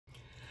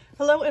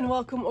Hello and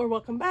welcome or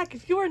welcome back.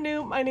 If you are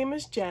new, my name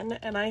is Jen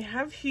and I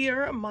have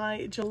here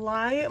my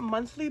July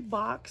monthly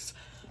box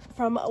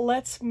from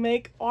Let's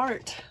Make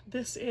Art.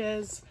 This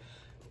is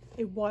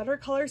a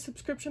watercolor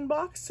subscription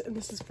box and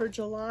this is for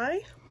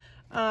July.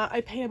 I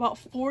pay about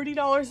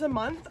 $40 a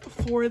month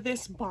for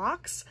this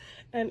box,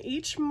 and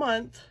each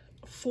month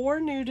 4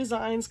 new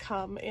designs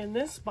come in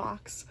this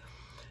box,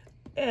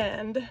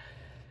 and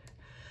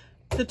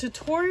the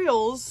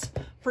tutorials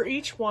for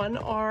each one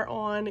are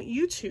on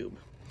YouTube.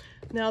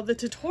 Now the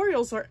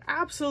tutorials are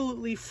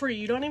absolutely free.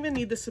 You don't even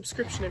need the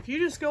subscription. If you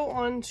just go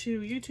on to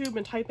YouTube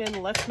and type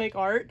in Let's Make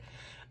Art,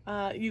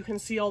 you can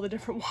see all the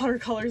different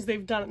watercolors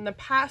they've done in the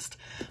past.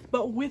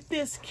 But with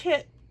this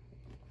kit,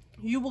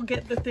 you will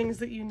get the things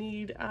that you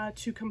need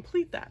to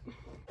complete that.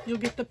 You'll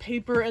get the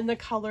paper and the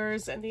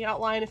colors and the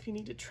outline if you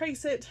need to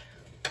trace it.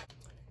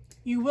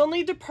 You will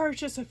need to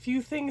purchase a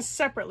few things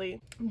separately.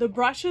 The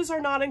brushes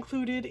are not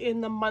included in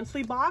the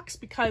monthly box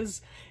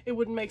because it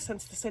wouldn't make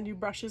sense to send you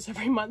brushes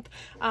every month.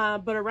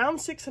 But a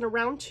round 6 and a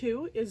round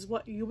 2 is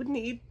what you would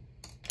need.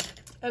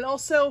 And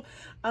also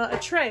a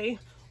tray,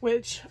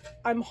 which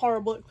I'm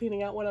horrible at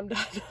cleaning out when I'm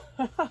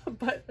done,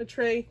 but a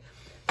tray.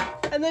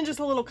 And then just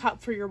a little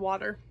cup for your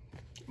water.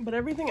 But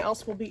everything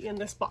else will be in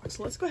this box.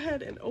 So let's go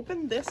ahead and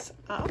open this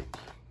up.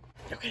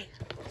 Okay,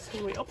 so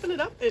when we open it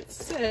up, it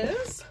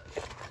says,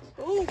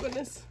 oh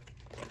goodness,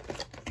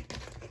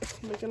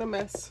 I'm making a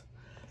mess.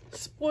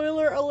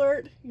 Spoiler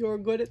alert, you're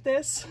good at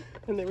this,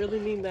 and they really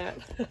mean that.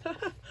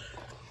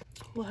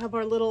 We'll have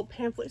our little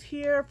pamphlet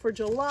here for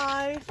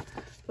July.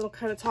 That'll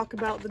kind of talk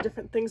about the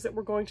different things that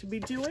we're going to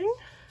be doing.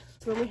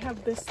 So then we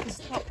have this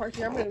top part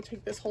here. I'm going to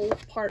take this whole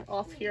part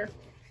off here.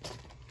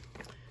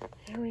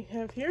 Here we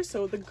have here,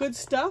 so the good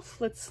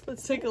stuff. Let's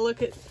take a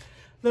look at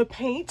the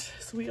paint.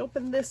 So we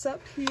open this up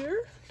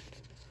here.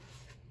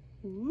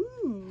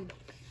 Ooh.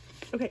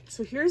 Okay,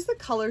 so here's the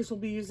colors we'll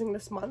be using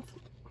this month.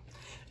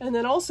 And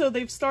then also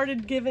they've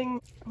started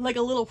giving like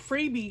a little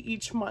freebie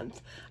each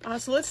month.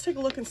 So let's take a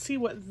look and see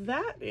what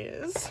that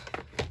is.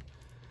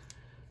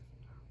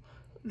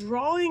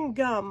 Drawing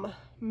gum,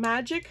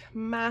 magic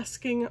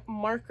masking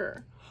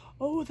marker.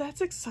 Oh,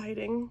 that's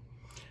exciting.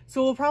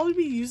 So we'll probably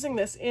be using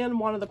this in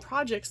one of the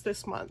projects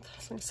this month.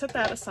 So I'm going to set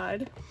that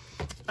aside.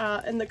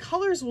 And the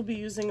colors we'll be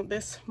using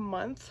this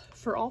month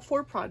for all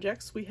 4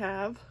 projects, we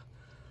have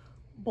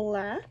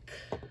black,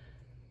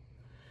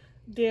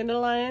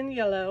 dandelion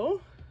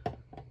yellow,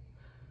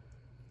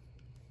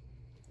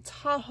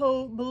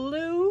 Tahoe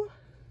blue,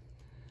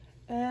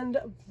 and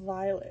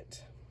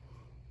violet.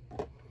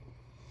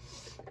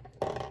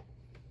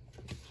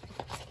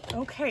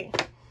 Okay.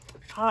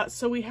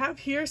 So we have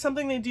here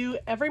something they do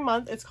every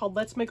month. It's called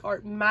Let's Make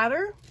Art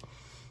Matter,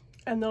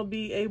 and there'll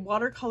be a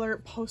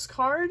watercolor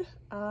postcard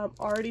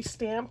already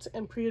stamped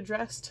and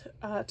pre-addressed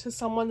to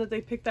someone that they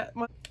picked that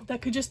month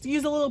that could just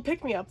use a little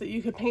pick-me-up that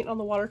you could paint on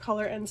the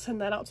watercolor and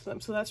send that out to them.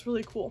 So that's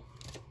really cool.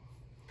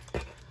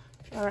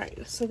 All right,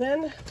 so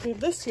then we have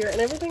this here,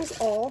 and everything's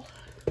all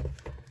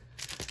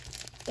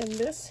in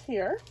this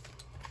here.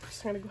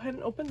 So I'm gonna go ahead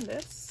and open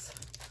this.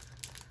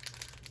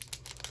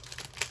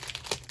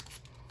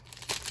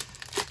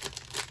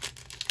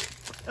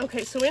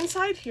 Okay, so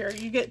inside here,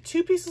 you get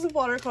 2 pieces of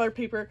watercolor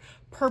paper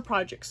per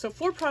project. So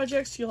 4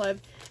 projects, you'll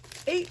have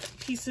 8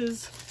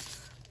 pieces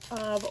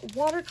of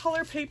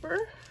watercolor paper.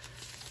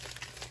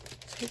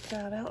 Take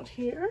that out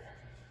here.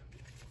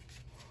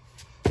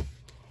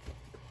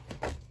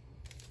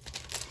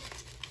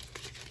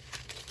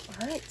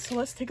 All right, so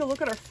let's take a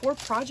look at our 4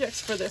 projects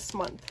for this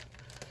month.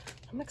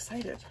 I'm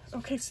excited.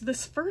 Okay, so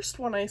this first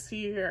one I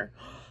see here,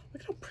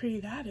 look how pretty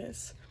that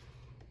is.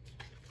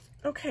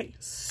 Okay,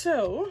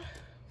 so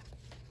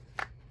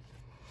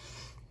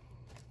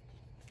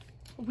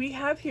we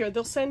have here,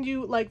 they'll send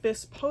you like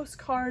this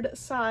postcard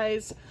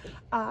size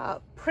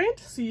print,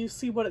 so you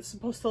see what it's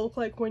supposed to look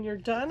like when you're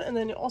done, and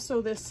then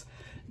also this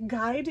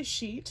guide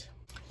sheet.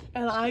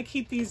 And I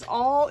keep these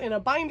all in a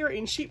binder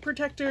in sheet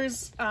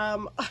protectors.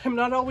 I'm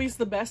not always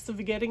the best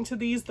of getting to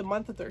these the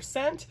month that they're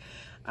sent,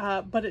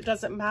 but it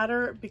doesn't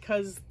matter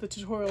because the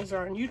tutorials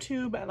are on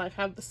YouTube and I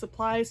have the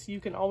supplies, so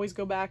you can always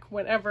go back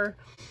whenever.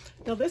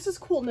 Now this is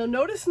cool. Now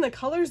notice in the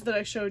colors that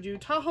I showed you,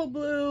 Tahoe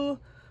blue,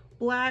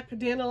 black,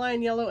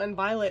 dandelion yellow, and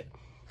violet,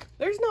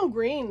 there's no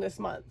green this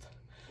month.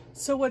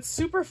 So what's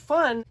super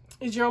fun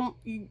is you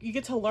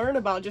get to learn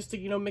about just,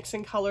 you know,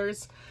 mixing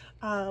colors,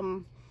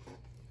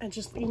 and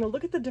just, you know,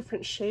 look at the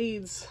different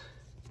shades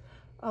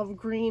of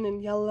green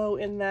and yellow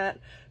in that.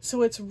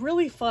 So it's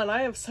really fun.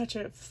 I have such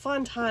a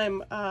fun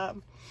time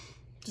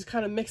just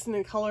kind of mixing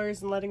the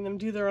colors and letting them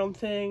do their own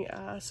thing.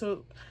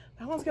 So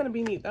that one's gonna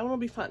be neat. That one will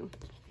be fun.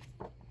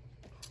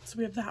 So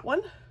we have that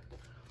one.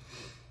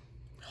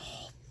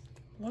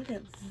 Look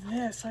at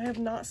this. I have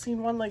not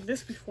seen one like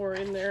this before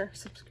in their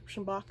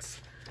subscription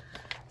box.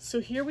 So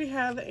here we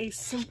have a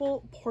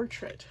simple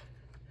portrait.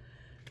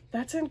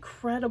 That's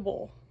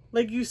incredible.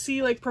 Like you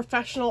see like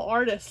professional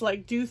artists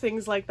like do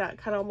things like that,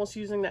 kind of almost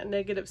using that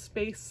negative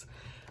space.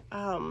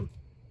 That's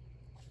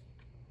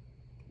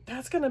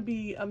gonna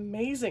be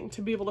amazing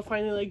to be able to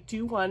finally like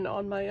do one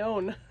on my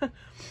own.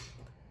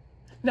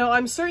 Now,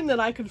 I'm certain that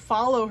I could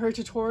follow her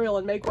tutorial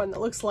and make one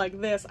that looks like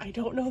this. I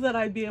don't know that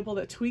I'd be able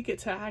to tweak it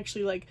to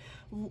actually like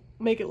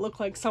make it look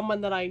like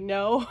someone that I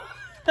know,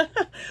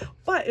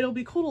 but it'll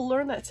be cool to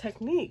learn that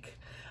technique.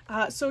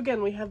 So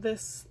again, we have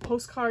this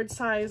postcard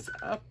size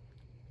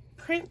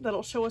print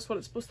that'll show us what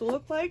it's supposed to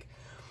look like.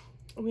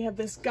 We have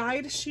this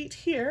guide sheet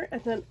here,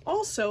 and then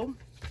also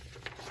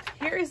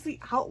here is the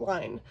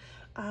outline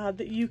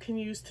that you can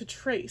use to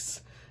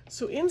trace.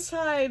 So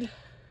inside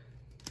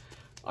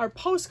our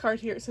postcard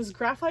here, it says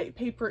graphite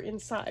paper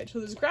inside. So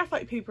there's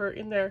graphite paper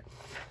in there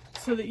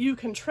so that you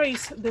can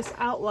trace this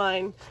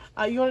outline.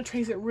 You want to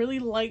trace it really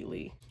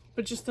lightly,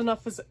 but just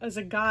enough as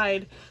a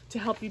guide to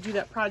help you do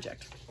that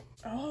project.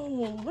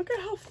 Oh, look at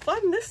how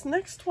fun this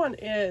next one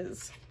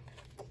is.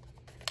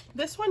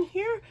 This one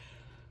here,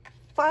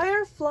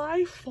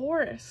 Firefly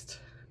Forest.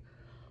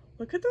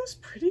 Look at those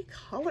pretty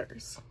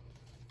colors.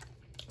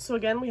 So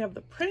again, we have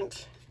the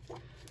print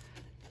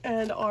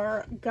and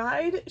our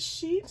guide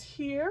sheet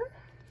here.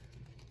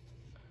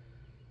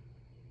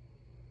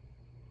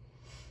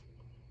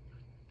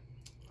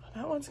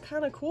 That one's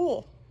kind of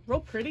cool, real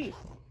pretty.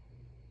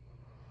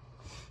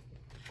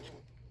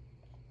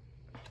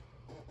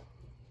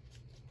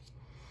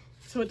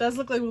 So it does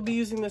look like we'll be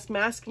using this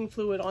masking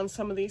fluid on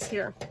some of these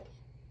here.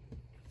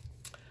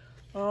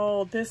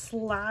 Oh, this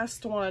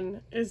last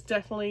one is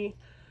definitely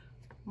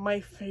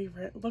my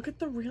favorite. Look at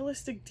the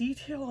realistic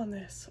detail on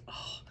this.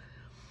 Oh,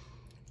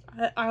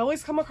 I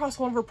always come across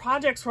one of her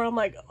projects where I'm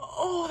like,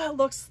 oh, that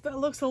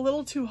looks a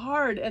little too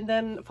hard. And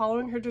then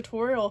following her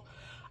tutorial,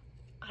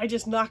 I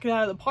just knock it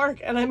out of the park.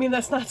 And I mean,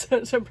 that's not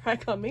to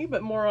brag on me,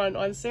 but more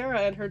on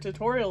Sarah and her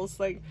tutorials.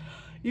 Like,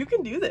 you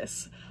can do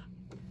this.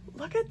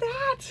 Look at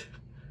that.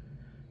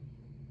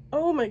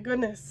 Oh my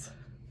goodness.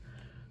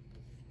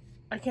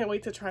 I can't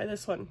wait to try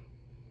this one.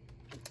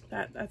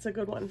 That's a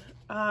good one.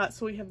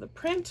 So we have the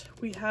print,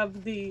 we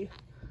have the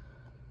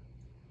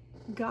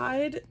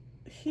guide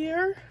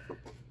here,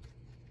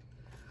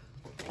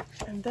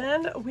 and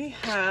then we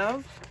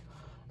have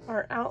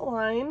our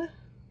outline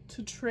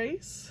to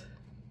trace.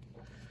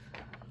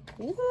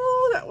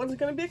 Ooh, that one's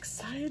gonna be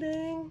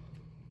exciting.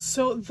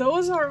 So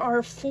those are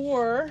our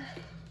 4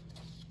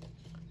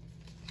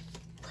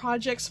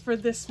 projects for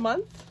this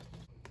month.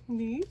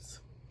 These.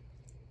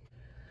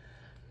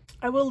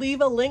 I will leave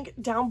a link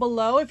down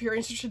below if you're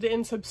interested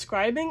in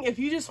subscribing. If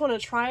you just want to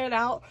try it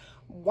out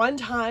one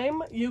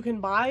time, you can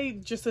buy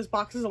just this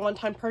box as a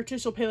one-time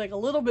purchase. You'll pay like a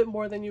little bit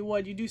more than you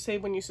would. You do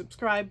save when you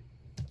subscribe.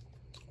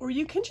 Or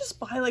you can just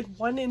buy like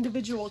one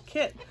individual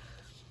kit.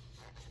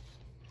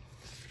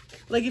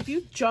 Like if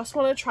you just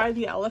want to try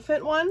the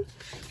elephant one,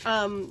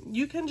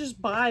 you can just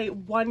buy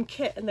one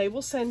kit and they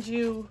will send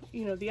you,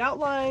 you know, the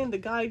outline, the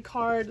guide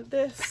card,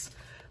 this,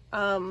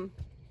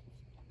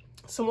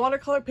 some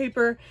watercolor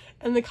paper,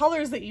 and the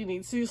colors that you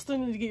need. So you still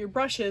need to get your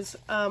brushes.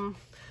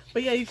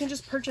 But yeah, you can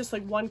just purchase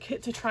like one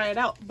kit to try it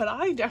out. But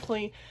I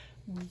definitely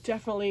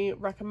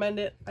recommend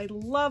it. I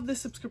love this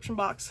subscription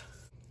box.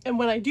 And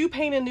when I do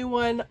paint a new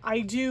one,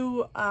 I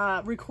do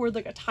record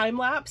like a time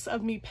lapse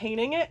of me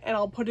painting it, and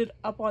I'll put it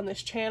up on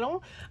this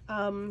channel.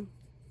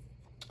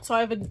 So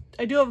I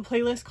do have a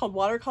playlist called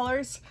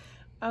Watercolors.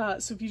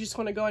 So if you just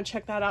want to go and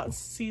check that out and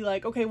see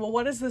like, okay, well,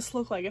 what does this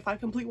look like if I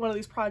complete one of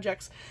these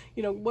projects?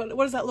 You know, what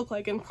does that look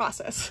like in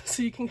process?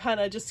 So you can kind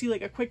of just see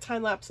like a quick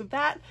time lapse of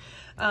that.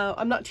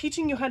 I'm not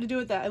teaching you how to do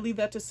it. I leave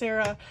that to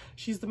Sarah.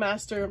 She's the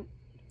master.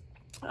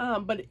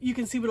 But you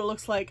can see what it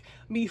looks like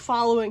me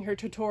following her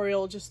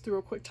tutorial just through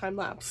a quick time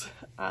lapse,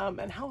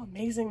 and how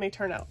amazing they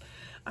turn out.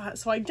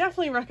 So I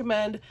definitely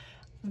recommend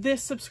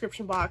this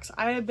subscription box.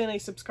 I have been a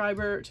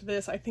subscriber to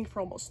this, I think, for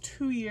almost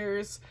 2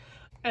 years.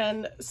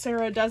 And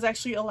Sarah does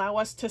actually allow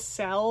us to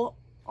sell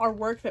our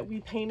work that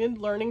we painted,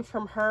 learning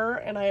from her,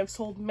 and I have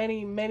sold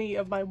many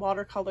of my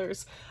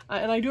watercolors,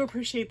 and I do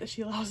appreciate that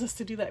she allows us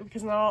to do that,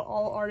 because not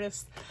all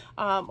artists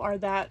are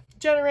that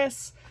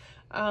generous,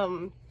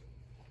 but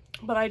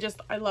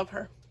I love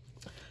her.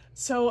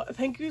 So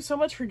thank you so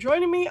much for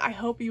joining me. I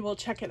hope you will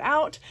check it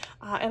out,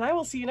 and I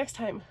will see you next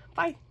time.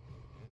 Bye.